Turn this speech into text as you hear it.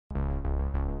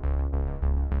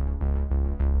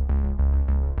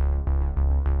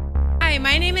Hi,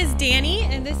 my name is Danie,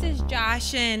 and this is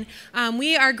Josh, and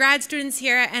we are grad students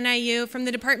here at NIU from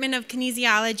the Department of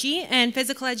Kinesiology and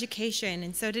Physical Education.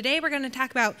 And so today we're going to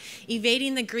talk about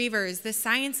evading the grievers, the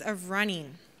science of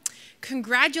running.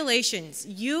 Congratulations,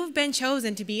 you've been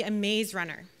chosen to be a maze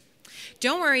runner.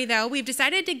 Don't worry though, we've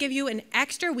decided to give you an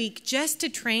extra week just to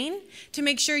train to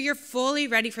make sure you're fully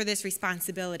ready for this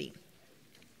responsibility.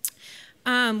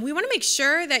 We want to make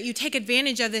sure that you take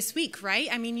advantage of this week, right?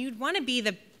 I mean, you'd want to be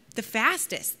the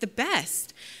fastest, the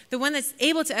best, the one that's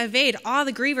able to evade all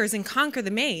the grievers and conquer the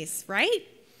maze, right?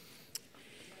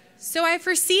 So I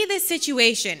foresee this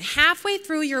situation. Halfway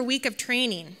through your week of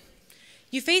training,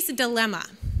 you face a dilemma.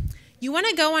 You want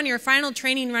to go on your final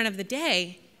training run of the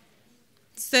day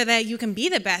so that you can be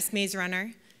the best maze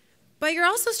runner, but you're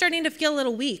also starting to feel a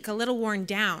little weak, a little worn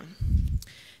down.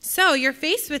 So you're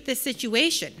faced with this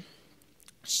situation.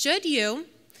 Should you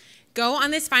go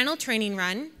on this final training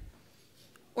run,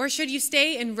 or should you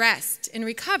stay and rest and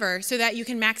recover so that you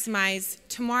can maximize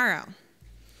tomorrow?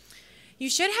 You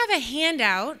should have a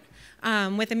handout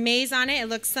with a maze on it. It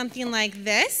looks something like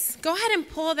this. Go ahead and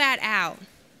pull that out.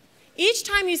 Each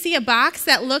time you see a box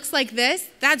that looks like this,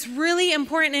 that's really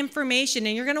important information,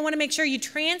 and you're going to want to make sure you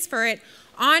transfer it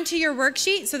onto your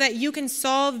worksheet so that you can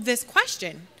solve this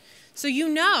question. So you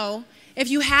know if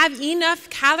you have enough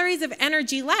calories of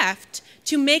energy left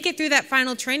to make it through that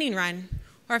final training run,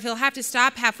 or if you'll have to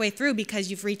stop halfway through because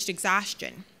you've reached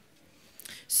exhaustion.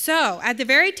 So at the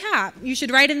very top, you should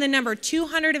write in the number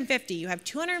 250. You have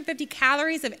 250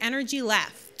 calories of energy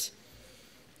left.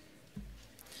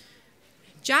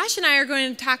 Josh and I are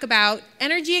going to talk about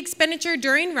energy expenditure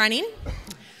during running.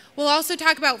 We'll also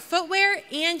talk about footwear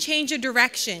and change of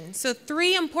direction. So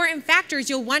 3 important factors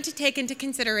you'll want to take into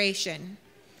consideration.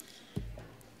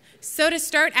 So to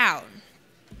start out,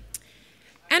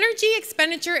 energy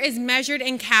expenditure is measured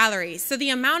in calories. So the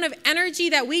amount of energy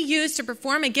that we use to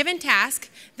perform a given task,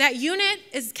 that unit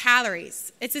is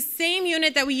calories. It's the same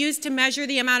unit that we use to measure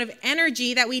the amount of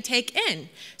energy that we take in.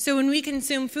 So when we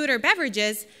consume food or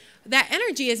beverages, that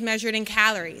energy is measured in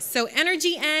calories. So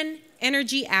energy in,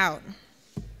 energy out.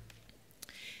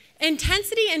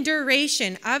 Intensity and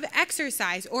duration of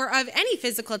exercise or of any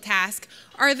physical task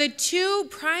are the 2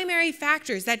 primary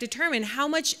factors that determine how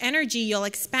much energy you'll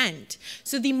expend.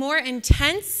 So the more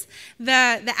intense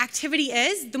the activity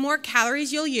is, the more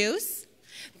calories you'll use.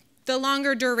 The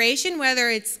longer duration, whether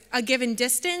it's a given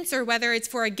distance or whether it's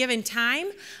for a given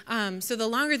time, so the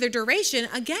longer the duration,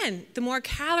 again, the more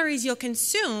calories you'll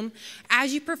consume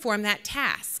as you perform that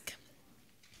task.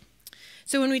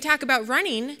 So when we talk about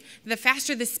running, the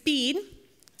faster the speed,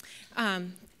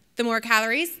 the more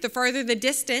calories. The farther the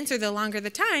distance or the longer the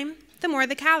time, the more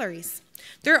the calories.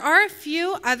 There are a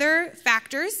few other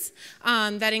factors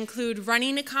that include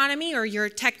running economy or your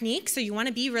technique. So you want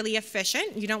to be really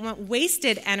efficient. You don't want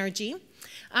wasted energy.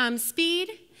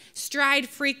 Speed, stride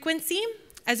frequency,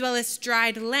 as well as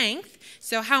stride length.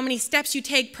 So how many steps you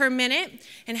take per minute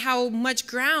and how much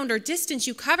ground or distance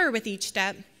you cover with each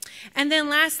step. And then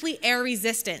lastly, air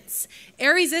resistance.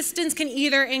 Air resistance can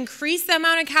either increase the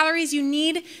amount of calories you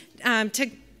need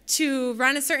to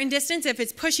run a certain distance if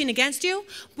it's pushing against you,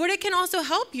 but it can also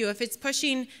help you if it's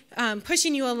pushing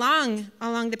you along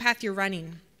the path you're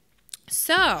running.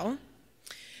 So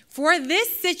for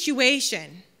this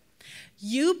situation,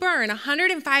 you burn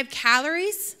 105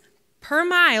 calories per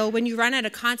mile when you run at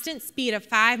a constant speed of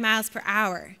 5 miles per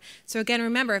hour. So again,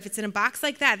 remember, if it's in a box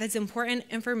like that, that's important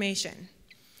information.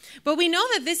 But we know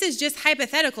that this is just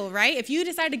hypothetical, right? If you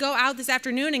decide to go out this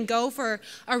afternoon and go for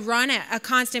a run at a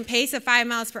constant pace of 5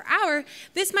 miles per hour,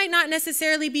 this might not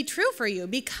necessarily be true for you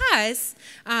because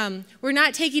we're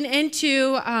not taking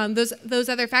into those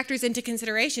other factors into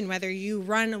consideration, whether you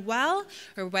run well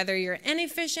or whether you're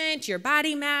inefficient, your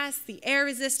body mass, the air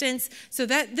resistance. So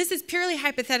this is purely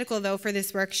hypothetical, though, for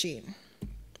this worksheet.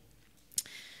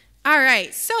 All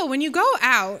right, so when you go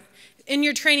out, in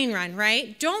your training run,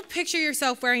 right? Don't picture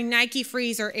yourself wearing Nike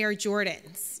Frees or Air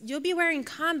Jordans. You'll be wearing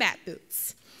combat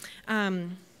boots,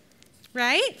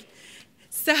 right?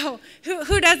 So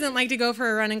who doesn't like to go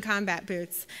for a run in combat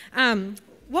boots?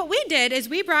 What we did is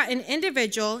we brought an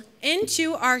individual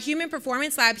into our human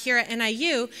performance lab here at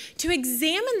NIU to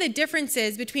examine the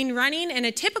differences between running in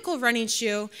a typical running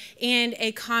shoe and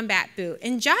a combat boot.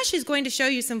 And Josh is going to show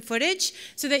you some footage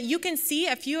so that you can see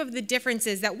a few of the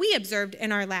differences that we observed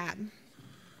in our lab.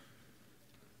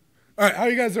 All right, how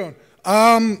you guys doing?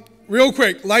 Real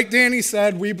quick, like Danie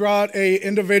said, we brought an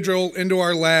individual into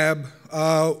our lab.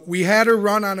 We had her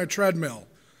run on a treadmill,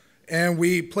 and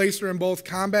we placed her in both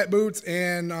combat boots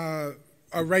and a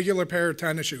regular pair of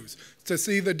tennis shoes to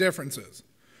see the differences.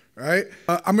 right?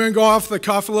 I'm going to go off the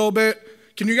cuff a little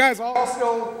bit. Can you guys all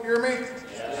still hear me?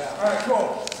 Yeah. All right,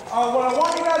 cool. What I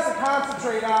want you guys to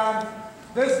concentrate on,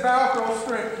 this Velcro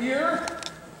strip here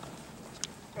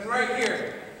and right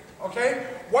here, okay?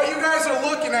 What you guys are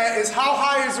looking at is how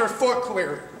high is their foot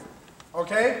clear,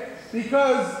 okay?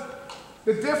 Because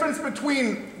the difference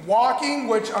between walking,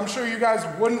 which I'm sure you guys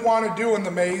wouldn't want to do in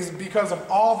the maze because of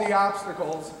all the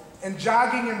obstacles, and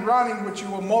jogging and running, which you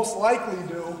will most likely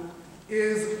do,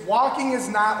 is walking is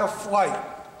not a flight,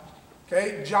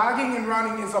 okay? Jogging and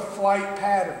running is a flight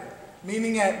pattern,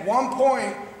 meaning at one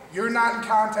point, you're not in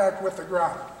contact with the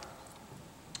ground.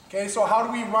 Okay, so how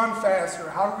do we run faster?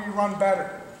 How do we run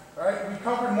better? Right? We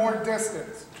cover more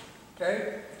distance.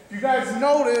 Okay? If you guys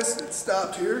noticed, it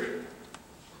stopped here.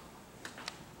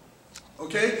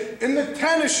 Okay, in the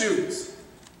tennis shoes,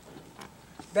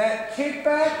 that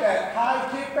kickback, that high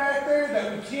kickback there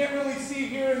that we can't really see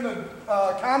here in the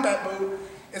combat boot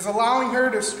is allowing her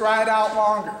to stride out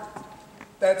longer.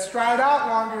 That stride out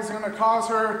longer is going to cause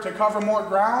her to cover more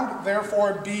ground,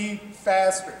 therefore be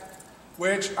faster,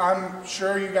 which I'm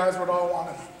sure you guys would all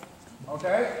want to do.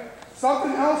 Okay?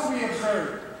 Something else we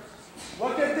observed.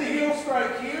 Look at the heel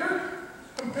strike here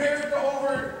compared to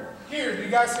over here. Do you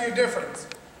guys see a difference?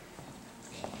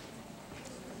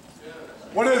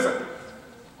 What is it?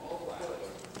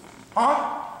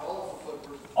 Huh?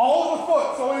 All of the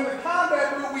foot. So in the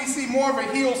combat boot, we see more of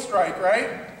a heel strike,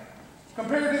 right?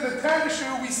 Compared to the tennis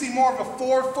shoe, we see more of a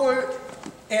forefoot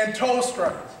and toe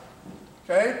strike.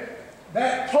 Okay?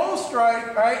 That toe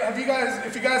strike, right? If you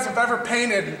guys have ever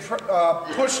painted and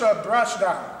pushed a brush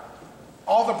down,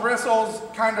 all the bristles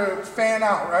kind of fan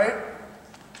out, right?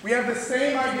 We have the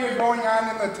same idea going on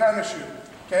in the tennis shoe.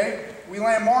 Okay? We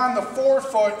land more on the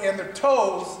forefoot and the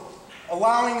toes,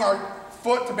 allowing our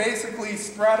foot to basically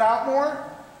spread out more.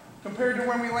 Compared to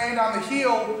when we land on the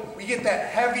heel, we get that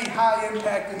heavy, high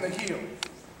impact in the heel.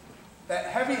 That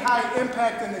heavy, high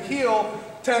impact in the heel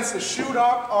tends to shoot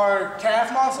up our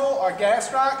calf muscle, our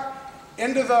gastroc,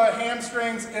 into the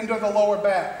hamstrings, into the lower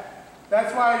back.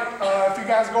 That's why if you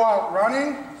guys go out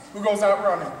running, who goes out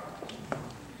running?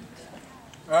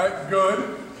 All right,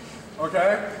 good.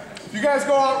 Okay? If you guys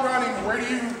go out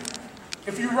running,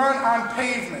 if you run on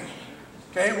pavement,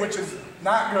 okay, which is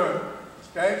not good,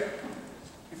 okay?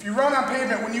 If you run on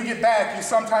pavement, when you get back, you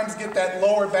sometimes get that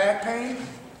lower back pain,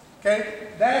 okay?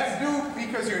 That's due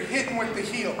because you're hitting with the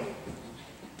heel,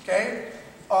 okay?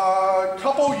 A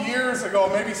couple years ago,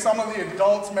 maybe some of the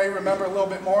adults may remember a little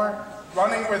bit more,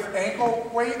 running with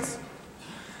ankle weights,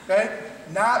 okay?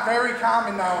 Not very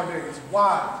common nowadays.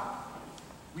 Why?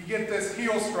 We get this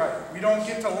heel strike. We don't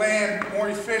get to land more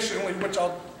efficiently, which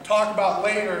I'll talk about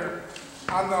later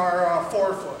on our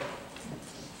forefoot,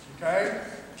 okay?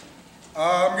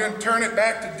 I'm going to turn it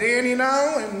back to Danie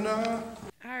now.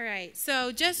 All right,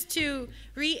 so just to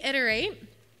reiterate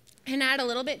and add a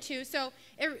little bit too, so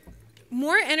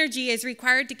more energy is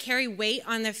required to carry weight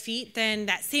on the feet than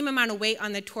that same amount of weight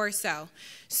on the torso.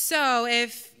 So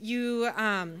if you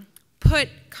put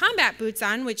combat boots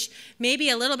on, which may be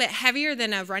a little bit heavier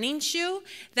than a running shoe,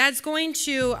 that's going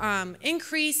to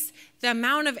increase the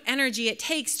amount of energy it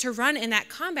takes to run in that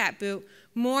combat boot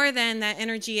more than the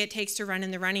energy it takes to run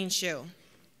in the running shoe.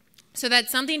 So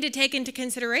that's something to take into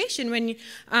consideration when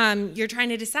you're trying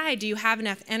to decide, do you have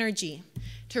enough energy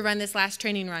to run this last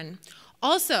training run?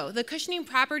 Also, the cushioning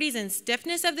properties and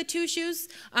stiffness of the two shoes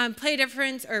play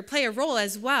a role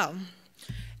as well.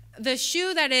 The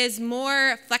shoe that is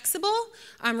more flexible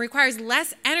requires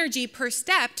less energy per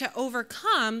step to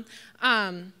overcome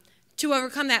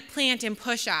that plant and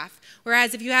push off.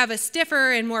 Whereas if you have a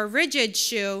stiffer and more rigid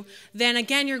shoe, then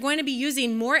again, you're going to be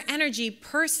using more energy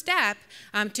per step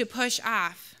to push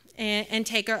off and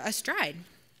take a stride.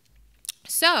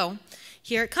 So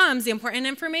here it comes, the important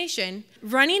information.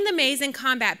 Running the maze in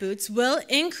combat boots will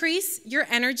increase your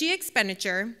energy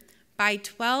expenditure by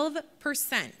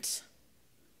 12%.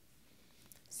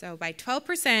 So by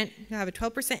 12%, you'll have a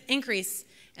 12% increase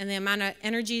in the amount of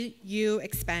energy you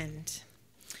expend.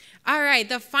 All right,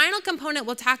 the final component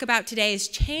we'll talk about today is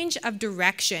change of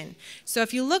direction. So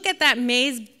if you look at that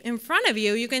maze in front of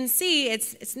you, you can see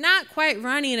it's not quite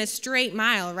running a straight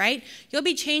mile, right? You'll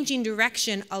be changing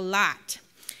direction a lot.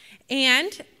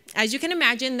 And as you can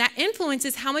imagine, that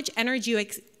influences how much energy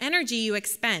you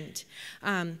expend.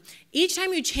 Each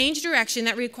time you change direction,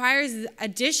 that requires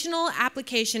additional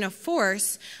application of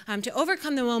force to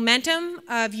overcome the momentum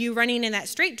of you running in that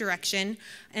straight direction,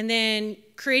 and then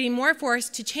creating more force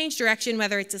to change direction,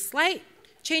 whether it's a slight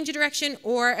change of direction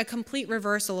or a complete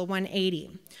reversal, a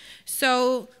 180.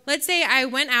 So let's say I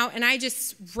went out and I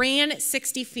just ran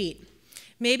 60 feet.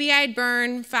 maybe I'd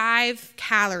burn 5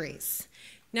 calories.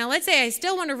 Now let's say I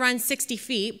still want to run 60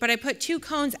 feet, but I put 2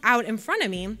 cones out in front of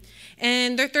me,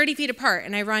 and they're 30 feet apart,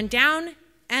 and I run down,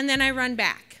 and then I run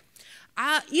back.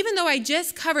 Even though I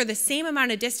just cover the same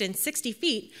amount of distance, 60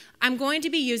 feet, I'm going to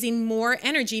be using more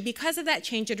energy because of that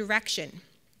change of direction.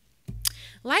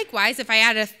 Likewise, if I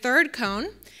add a 3rd cone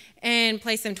and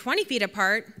place them 20 feet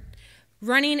apart,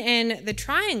 running in the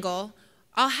triangle,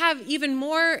 I'll have even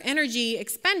more energy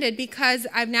expended because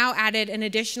I've now added an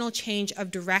additional change of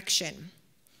direction.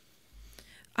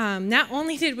 Not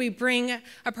only did we bring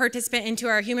a participant into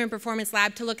our human performance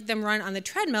lab to look at them run on the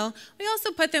treadmill, we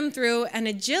also put them through an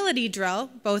agility drill,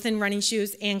 both in running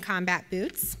shoes and combat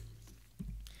boots.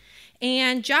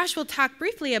 And Josh will talk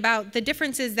briefly about the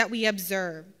differences that we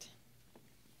observed.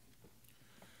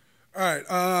 All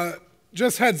right,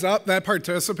 just heads up, that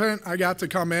participant I got to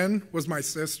come in was my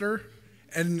sister.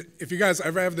 And if you guys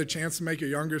ever have the chance to make a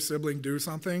younger sibling do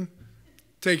something,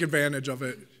 take advantage of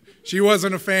it. She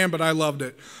wasn't a fan, but I loved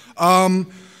it.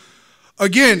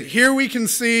 Again, here we can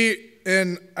see,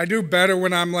 and I do better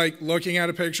when I'm like looking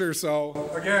at a picture, so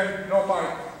again, no mic.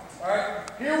 All right,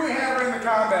 here we have her in the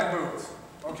combat boots.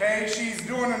 Okay, she's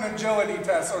doing an agility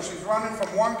test, so she's running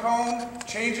from one cone,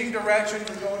 changing direction,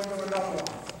 and going to another one.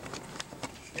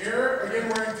 Here, again,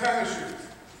 wearing tennis shoes.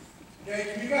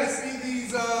 Okay, can you guys see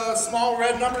these small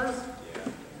red numbers?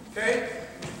 Yeah. Okay,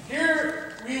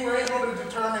 here we were able to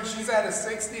determine she's at a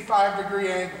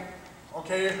 65-degree angle.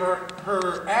 Okay,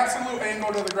 her absolute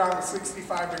angle to the ground is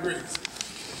 65 degrees.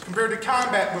 Compared to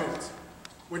combat boots,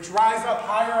 which rise up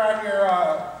higher on your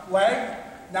leg,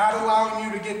 not allowing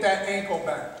you to get that ankle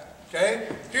bend. Okay,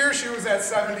 here she was at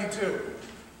 72.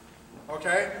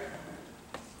 Okay,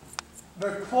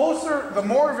 the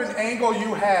more of an angle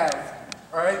you have,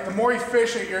 all right, the more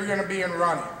efficient you're going to be in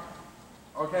running.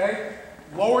 Okay,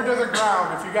 lower to the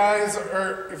ground. If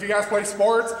you guys play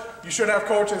sports, you should have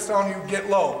coaches telling you get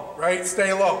low, right?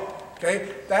 Stay low. Okay,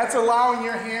 that's allowing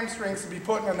your hamstrings to be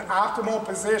put in an optimal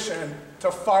position to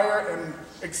fire and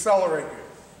accelerate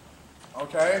you.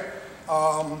 Okay.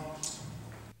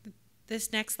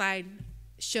 This next slide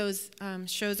shows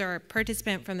our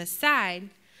participant from the side,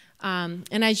 and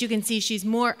as you can see, she's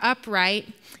more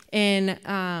upright in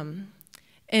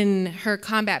her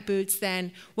combat boots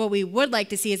than what we would like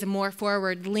to see is a more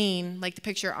forward lean, like the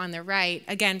picture on the right,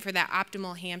 again, for that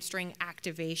optimal hamstring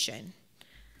activation.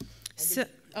 So,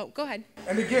 oh, go ahead.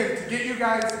 And again, to get you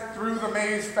guys through the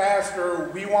maze faster,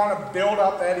 we want to build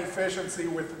up that efficiency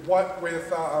with what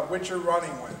you're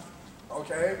running with.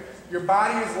 Okay? Your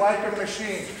body is like a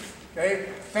machine. Okay?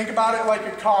 Think about it like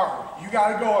a car. You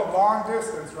got to go a long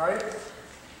distance, right?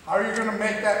 How are you going to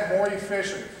make that more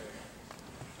efficient?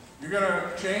 You're going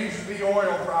to change the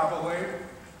oil probably,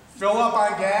 fill up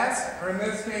on gas, or in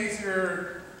this case,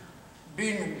 you're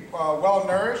being well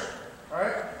nourished,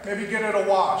 right? Maybe get it a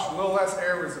wash, a little less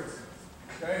air resistance,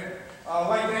 okay?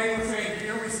 Like Danie was saying,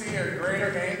 here we see a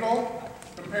greater angle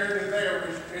compared to there,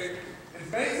 which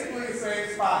it's basically the same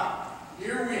spot.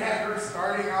 Here we had her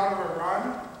starting out of a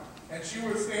run, and she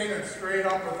was standing straight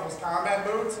up with those combat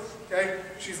boots, okay?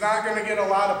 She's not going to get a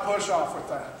lot of push off with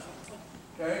that,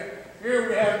 okay? Here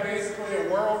we have basically a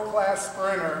world-class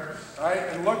sprinter, right?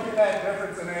 And look at that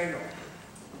difference in angle,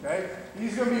 okay?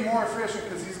 He's going to be more efficient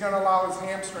because he's going to allow his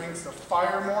hamstrings to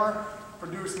fire more,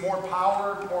 produce more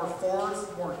power, more force,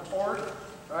 more torque,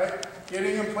 right?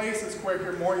 Getting in places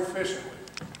quicker, more efficiently.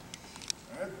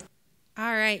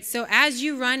 All right, so as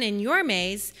you run in your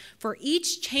maze, for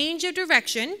each change of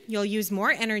direction, you'll use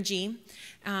more energy.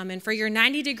 And for your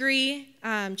 90-degree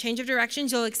change of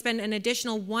directions, you'll expend an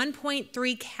additional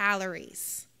 1.3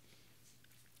 calories.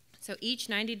 So each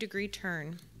 90-degree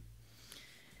turn.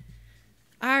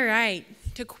 All right,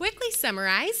 to quickly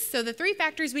summarize, so the 3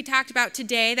 factors we talked about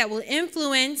today that will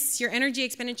influence your energy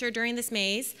expenditure during this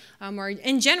maze, or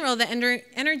in general, the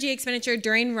energy expenditure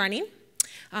during running.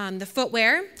 The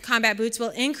footwear, combat boots,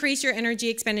 will increase your energy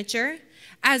expenditure,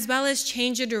 as well as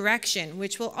change of direction,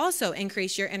 which will also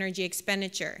increase your energy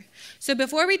expenditure. So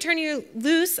before we turn you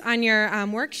loose on your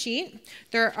worksheet,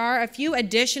 there are a few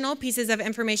additional pieces of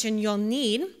information you'll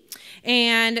need.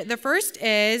 And the first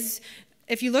is,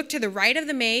 if you look to the right of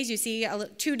the maze, you see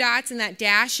 2 dots and that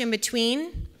dash in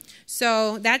between.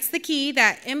 So that's the key,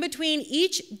 that in between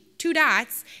each 2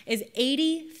 dots is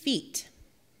 80 feet.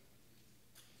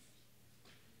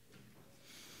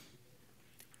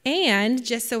 And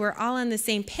just so we're all on the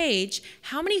same page,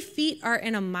 how many feet are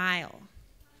in a mile?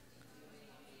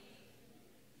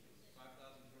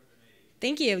 5,280.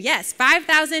 Thank you. Yes,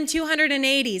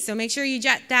 5,280. So make sure you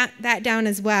jot that down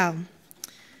as well.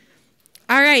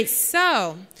 All right,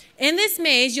 so In this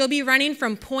maze, you'll be running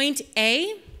from point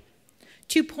A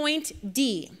to point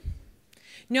D.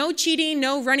 No cheating,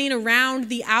 no running around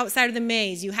the outside of the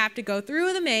maze. You have to go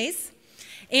through the maze,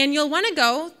 and you'll want to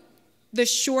go the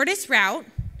shortest route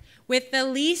with the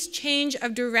least change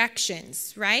of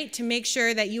directions, right? To make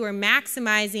sure that you are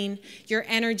maximizing your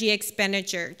energy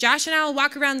expenditure. Josh and I will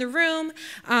walk around the room.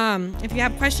 If you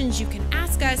have questions, you can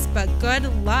ask us, but good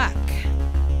luck.